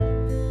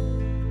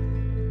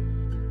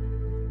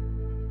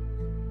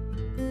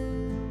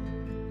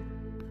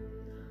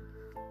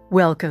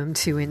Welcome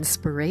to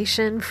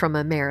Inspiration from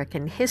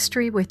American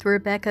History with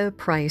Rebecca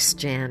Price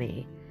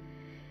Janney.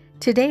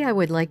 Today I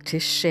would like to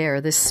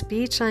share the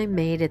speech I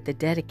made at the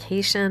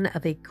dedication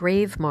of a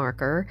grave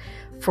marker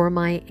for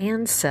my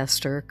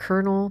ancestor,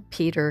 Colonel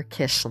Peter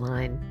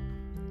Kichline.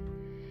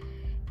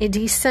 In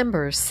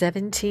December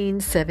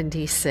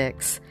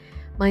 1776,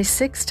 my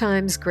 6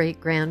 times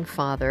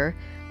great-grandfather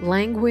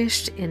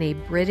languished in a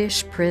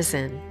British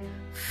prison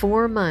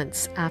 4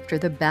 months after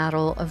the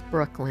Battle of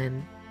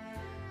Brooklyn.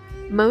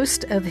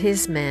 Most of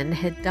his men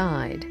had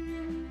died.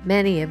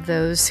 Many of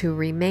those who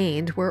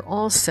remained were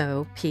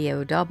also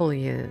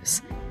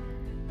POWs.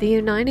 The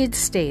United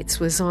States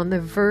was on the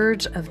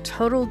verge of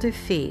total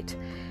defeat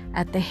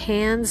at the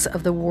hands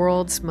of the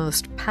world's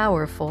most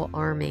powerful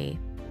army.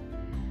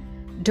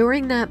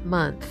 During that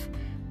month,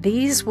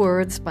 these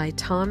words by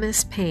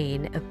Thomas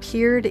Paine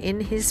appeared in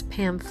his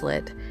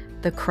pamphlet,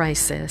 The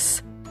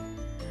Crisis.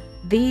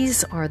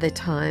 These are the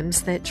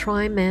times that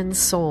try men's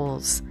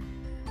souls.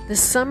 The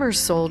summer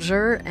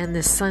soldier and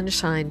the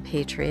sunshine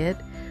patriot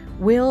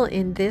will,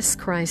 in this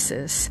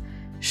crisis,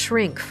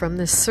 shrink from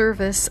the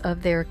service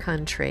of their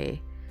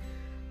country.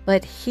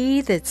 But he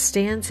that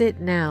stands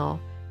it now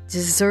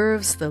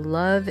deserves the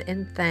love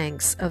and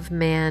thanks of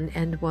man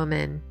and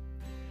woman.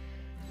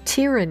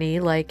 Tyranny,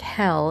 like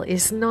hell,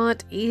 is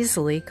not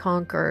easily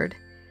conquered.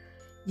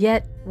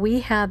 Yet we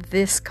have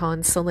this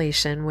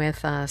consolation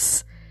with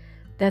us,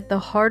 that the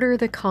harder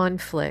the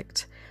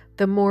conflict,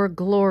 the more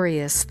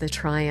glorious the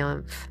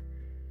triumph.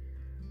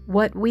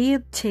 What we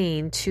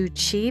obtain too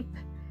cheap,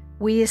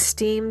 we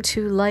esteem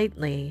too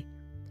lightly.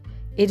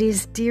 It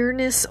is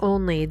dearness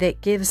only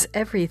that gives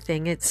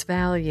everything its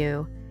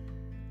value.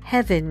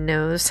 Heaven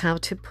knows how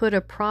to put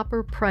a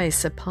proper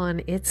price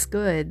upon its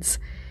goods,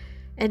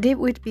 and it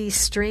would be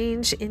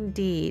strange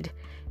indeed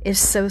if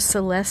so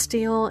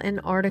celestial an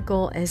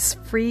article as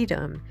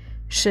freedom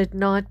should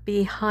not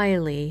be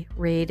highly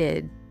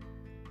rated.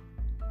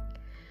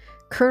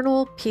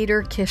 Colonel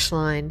Peter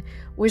Kichline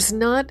was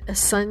not a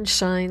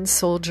sunshine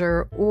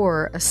soldier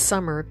or a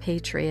summer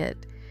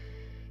patriot.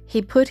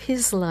 He put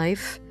his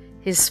life,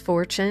 his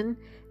fortune,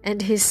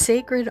 and his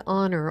sacred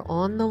honor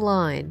on the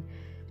line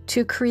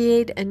to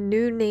create a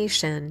new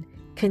nation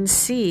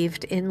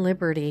conceived in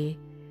liberty.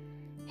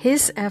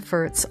 His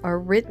efforts are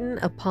written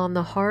upon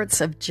the hearts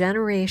of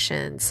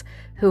generations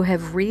who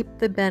have reaped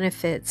the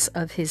benefits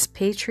of his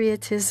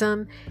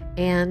patriotism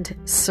and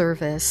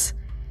service.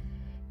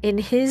 In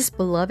his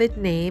beloved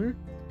name,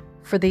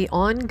 for the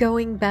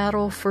ongoing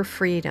battle for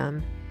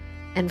freedom,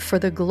 and for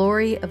the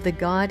glory of the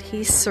God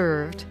he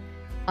served,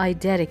 I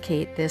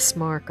dedicate this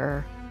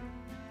marker.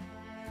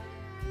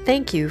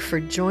 Thank you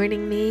for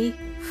joining me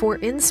for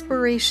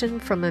Inspiration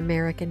from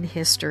American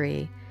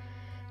History.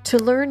 To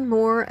learn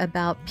more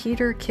about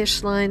Peter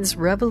Kichline's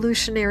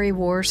Revolutionary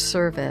War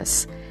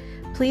service,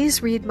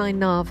 please read my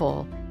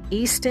novel,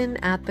 Easton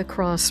at the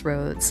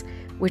Crossroads,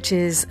 which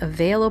is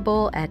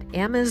available at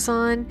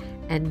Amazon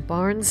and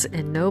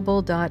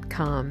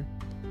BarnesandNoble.com.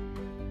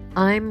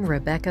 I'm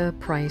Rebecca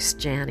Price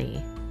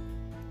Janney.